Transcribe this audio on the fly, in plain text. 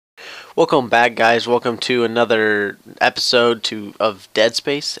Welcome back, guys. Welcome to another episode of Dead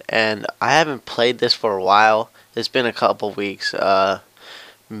Space, and I haven't played this for a while. It's been a couple weeks,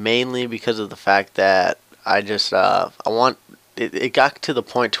 mainly because of the fact that it got to the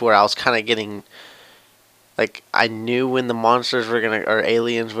point to where I was kind of getting, like, I knew when the monsters were gonna, or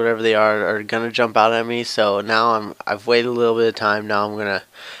aliens, whatever they are gonna jump out at me. So now I've waited a little bit of time. Now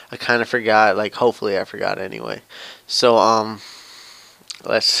I kind of forgot. Like, hopefully I forgot anyway. So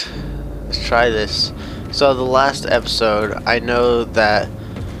let's try this. So the last episode, I know that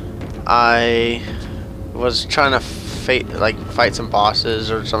I was trying to fight some bosses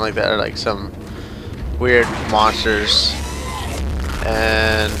or something like that, or like some weird monsters,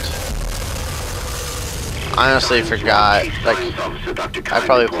 and I honestly forgot. Like, I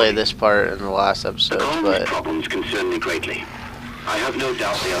probably played this part in the last episode, but problems concern me greatly. I have no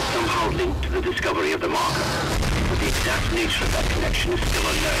doubt they are somehow linked to the discovery of the marker, but the exact nature of that connection is still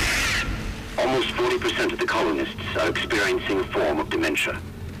unknown. Almost 40% of the colonists are experiencing a form of dementia.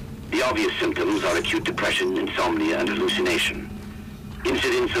 The obvious symptoms are acute depression, insomnia, and hallucination.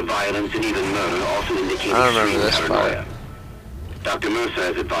 Incidents of violence and even murder also indicate extreme paranoia. Dr. Mercer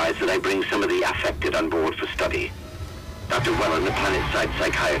has advised that I bring some of the affected on board for study. Dr. Wellen, the planet-side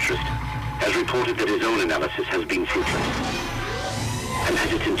psychiatrist, has reported that his own analysis has been fruitless. I'm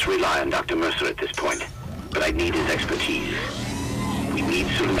hesitant to rely on Dr. Mercer at this point, but I need his expertise. We need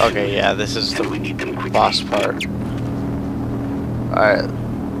solutions. Okay, yeah, this is the boss part. Alright,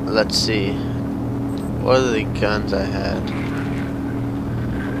 let's see. What are the guns I had?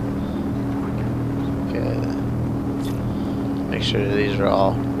 Okay. Make sure these are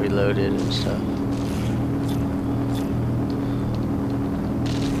all reloaded and stuff.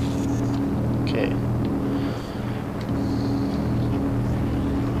 Okay.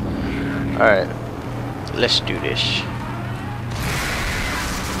 Alright, let's do this.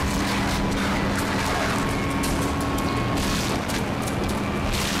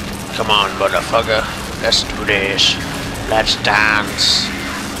 Come on, motherfucker. Let's do this. Let's dance.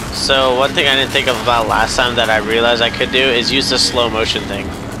 So, one thing I didn't think of about last time that I realized I could do is use the slow motion thing.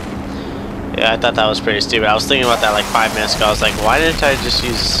 Yeah, I thought that was pretty stupid. I was thinking about that like 5 minutes ago. I was like, why didn't I just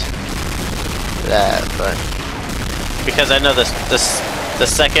use that? But because I know the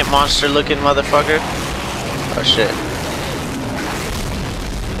second monster looking motherfucker. Oh shit.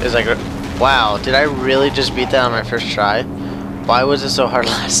 It's like, wow, did I really just beat that on my first try? Why was it so hard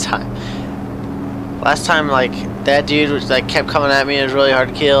last time? Last time, like, that dude was, like, kept coming at me. It was really hard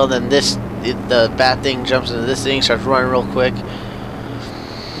to kill. Then the bad thing jumps into this thing, starts running real quick.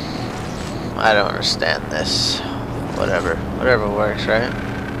 I don't understand this. Whatever works, right?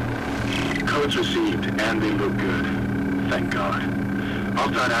 Codes received, and they look good. Thank God. I'll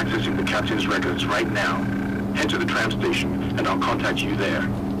start accessing the captain's records right now. Head to the tram station, and I'll contact you there.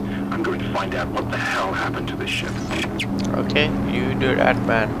 I'm going to find out what the hell happened to this ship. Okay, you do that,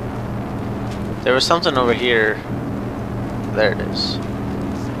 man. There was something over here. There it is.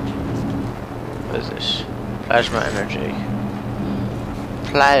 What is this? Plasma energy.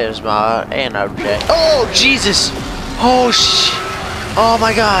 Plasma energy. Oh, Jesus! Oh, oh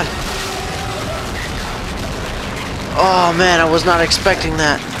my God! Oh man, I was not expecting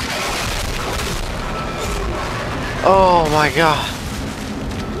that. Oh my God.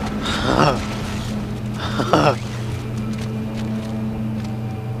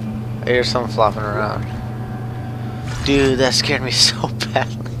 I hear something flopping around. Dude, that scared me so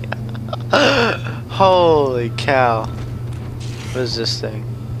badly. Holy cow. What is this thing?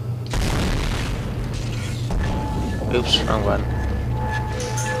 Oops, wrong button.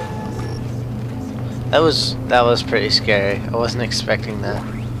 That was pretty scary. I wasn't expecting that.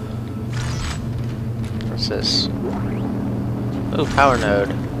 What's this? Ooh, power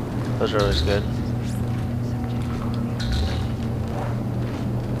node. Those are always good.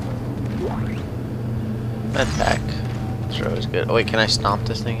 Med pack. Those are always good. Oh wait, can I stomp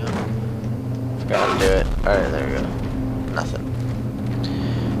this thing up? Forgot how to do it. Alright, there we go. Nothing.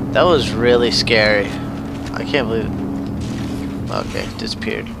 That was really scary. I can't believe it. Okay,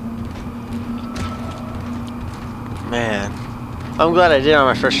 disappeared. Man. I'm glad I did it on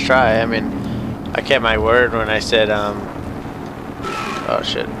my first try. I mean, I kept my word when I said, oh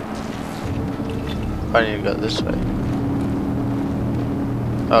shit. I need to go this way.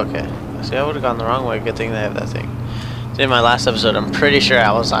 Okay. See, I would have gone the wrong way. Good thing they have that thing. So in my last episode, I'm pretty sure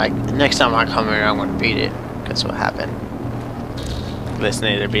I was like, next time I come here, I'm going to beat it. Guess what happened? This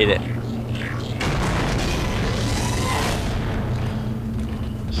neither beat it.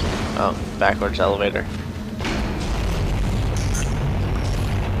 Oh, backwards elevator.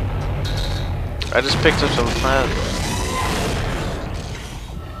 I just picked up some plant.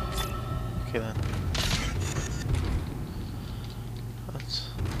 Okay then.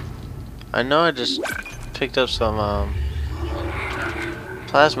 I know I just picked up some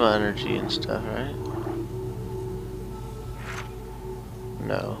plasma energy and stuff, right?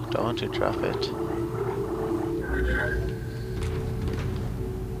 No, don't want to drop it.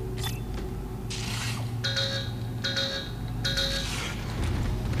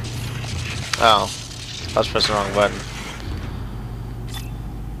 Oh, I was pressing the wrong button.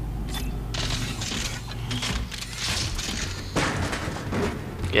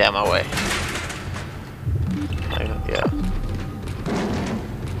 Yeah, my way. Yeah.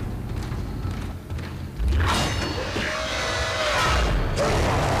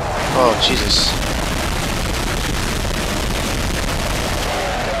 Oh, Jesus.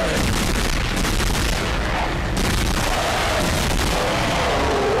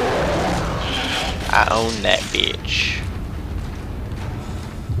 I own that bitch.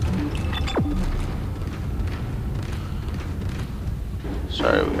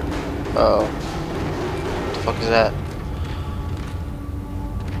 Sorry, oh. What the fuck is that?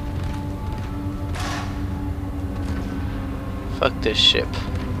 Fuck this ship.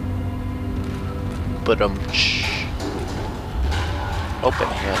 But open,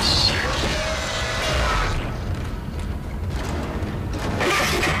 yes.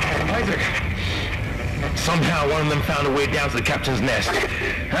 Isaac! Somehow one of them found a way down to the captain's nest.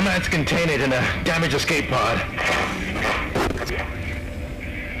 I managed to contain it in a damaged escape pod.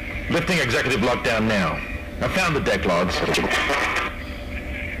 Lifting executive lockdown now. I found the deck logs.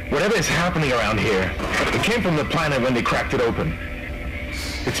 Whatever is happening around here, it came from the planet when they cracked it open.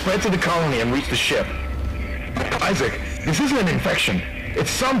 It spread to the colony and reached the ship. Isaac, this isn't an infection. It's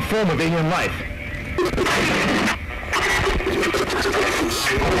some form of alien life.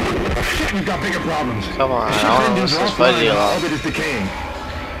 Shit, we've got bigger problems. Come on, I want this fuzzy along. Orbit is decaying.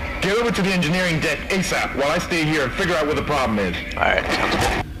 Get over to the engineering deck ASAP while I stay here and figure out what the problem is. Alright, sounds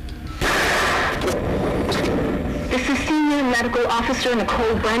good. This is Senior Medical Officer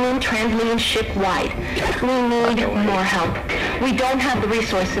Nicole Brennan transmitting ship-wide. We need more help. We don't have the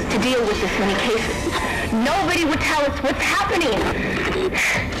resources to deal with this many cases. Nobody would tell us what's happening.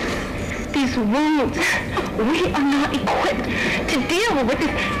 These wounds, we are not equipped to deal with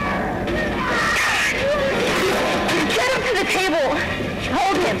this. Get him to the table.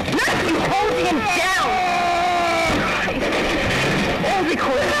 Hold him. Nurse, hold him down. All be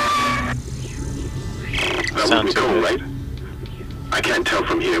quick. That was Nicole, right? I can't tell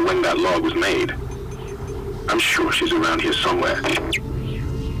from here when that log was made. I'm sure she's around here somewhere.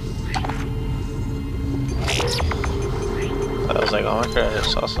 I was like, oh my god, I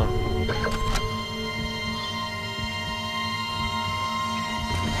just saw some.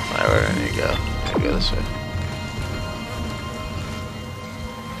 Alright, where do I need to go? I go this way.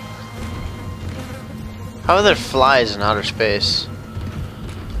 How are there flies in outer space?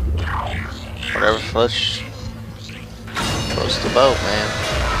 Whatever floats the boat, man.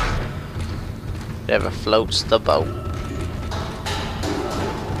 Whatever floats the boat.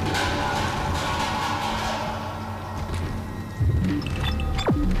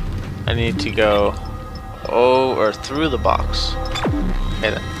 I need to go or through the box. Okay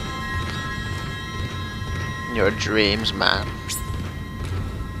then. Your dreams, man.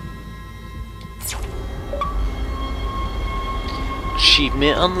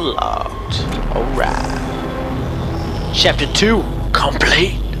 Achievement unlocked. Alright. Chapter 2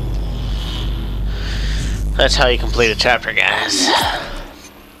 complete. That's how you complete a chapter, guys.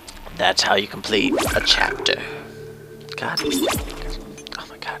 That's how you complete a chapter. God. Oh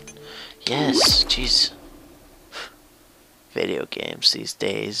my god. Yes, jeez. Video games these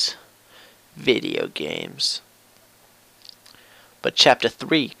days. Video games. But chapter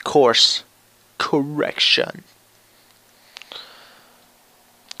 3, course correction.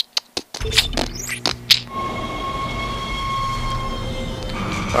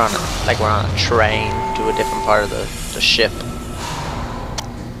 We're on a train to a different part of the ship.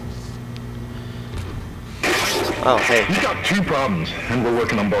 Oh, hey. We've got two problems, and we're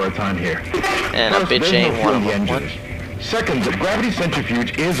working on borrowed time here. And First, a bitch ain't no one of fuel them. in the engines. Second, the gravity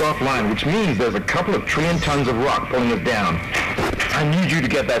centrifuge is offline, which means there's a couple of trillion tons of rock pulling us down. I need you to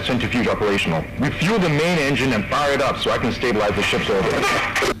get that centrifuge operational. Refuel the main engine and fire it up so I can stabilize the ship's orbit.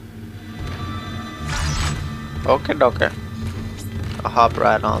 Okay. I'll hop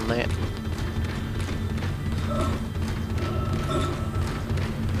right on that.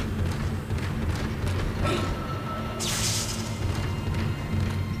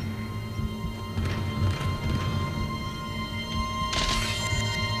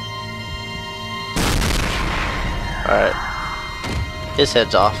 Alright. His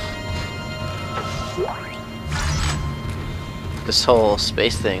head's off. This whole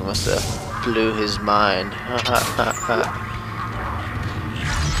space thing must have blew his mind.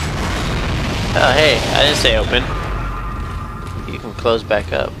 Oh hey, I didn't say open. You can close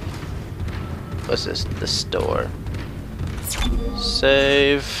back up. What's this? The store.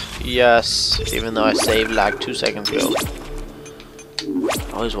 Save. Yes. Even though I saved like 2 seconds ago.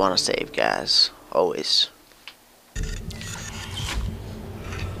 Always want to save, guys. Always.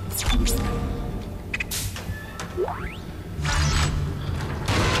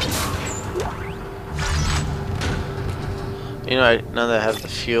 You know, now that I have the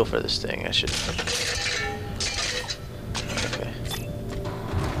fuel for this thing, I should... Okay.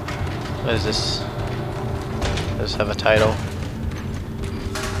 What is this? Does this have a title?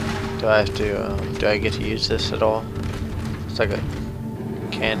 Do I have to, do I get to use this at all? It's like a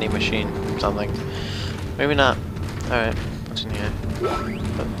candy machine, something. Maybe not. Alright, what's in here?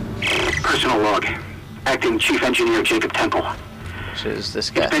 Personal log. Acting Chief Engineer Jacob Temple. Which is this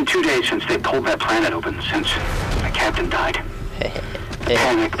guy. It's been 2 days since they pulled that planet open, since the captain died. The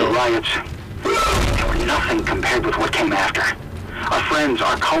panic, the riots, they were nothing compared with what came after. Our friends,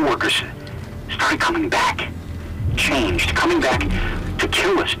 our co-workers, started coming back. Changed, coming back to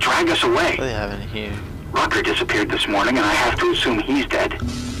kill us, drag us away. What do they have in here? Rucker disappeared this morning, and I have to assume he's dead.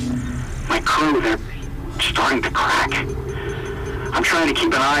 My crew, they're starting to crack. I'm trying to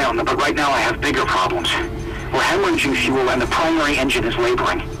keep an eye on them, but right now I have bigger problems. We're hemorrhaging fuel, and the primary engine is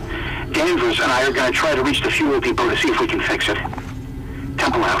laboring. Danvers and I are going to try to reach the fuel depot to see if we can fix it.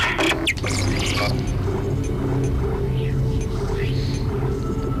 Temple out.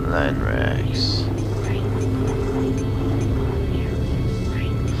 Line racks.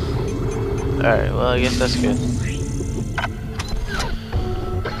 Alright, well I guess that's good.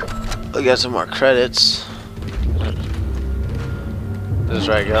 I got some more credits. This is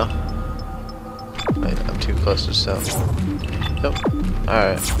where I go. Wait, I'm too close to stuff. Nope.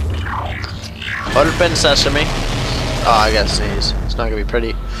 Alright. Open sesame. Oh, I gotta sneeze. It's not gonna be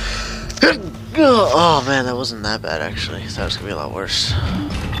pretty. Oh man, that wasn't that bad actually. I thought it was gonna be a lot worse.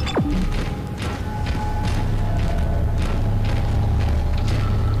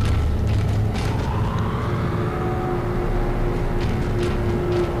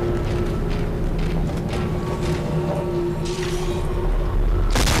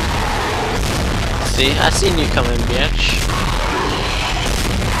 See, I seen you coming, bitch.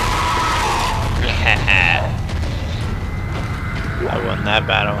 I won that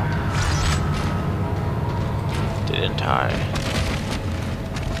battle. Didn't I?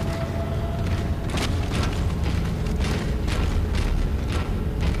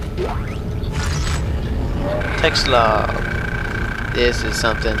 Text log. This is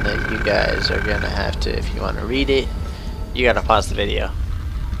something that you guys are gonna have to, if you want to read it, you gotta pause the video.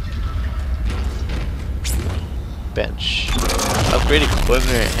 Bench. Upgrade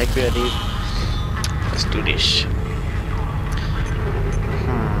equipment. Heck yeah, dude. Let's do this.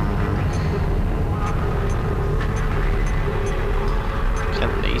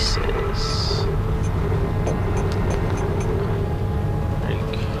 Kinesis. I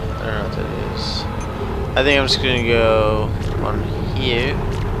don't know what that is. I think I'm just gonna go on here.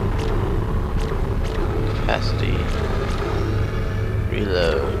 Capacity.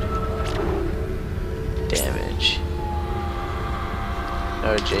 Reload. Damage. No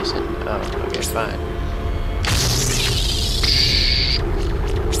adjacent. Oh, okay, fine.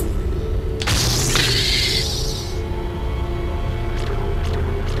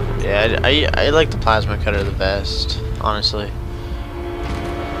 Yeah, I like the plasma cutter the best, honestly.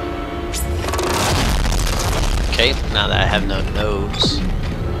 Okay, now that I have no nodes.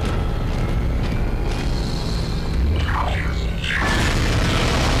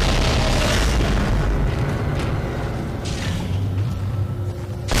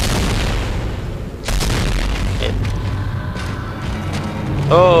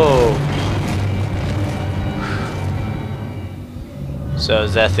 Oh! So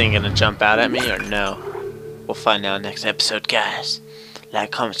is that thing gonna jump out at me or no? We'll find out next episode, guys.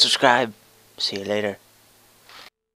 Like, comment, subscribe. See you later.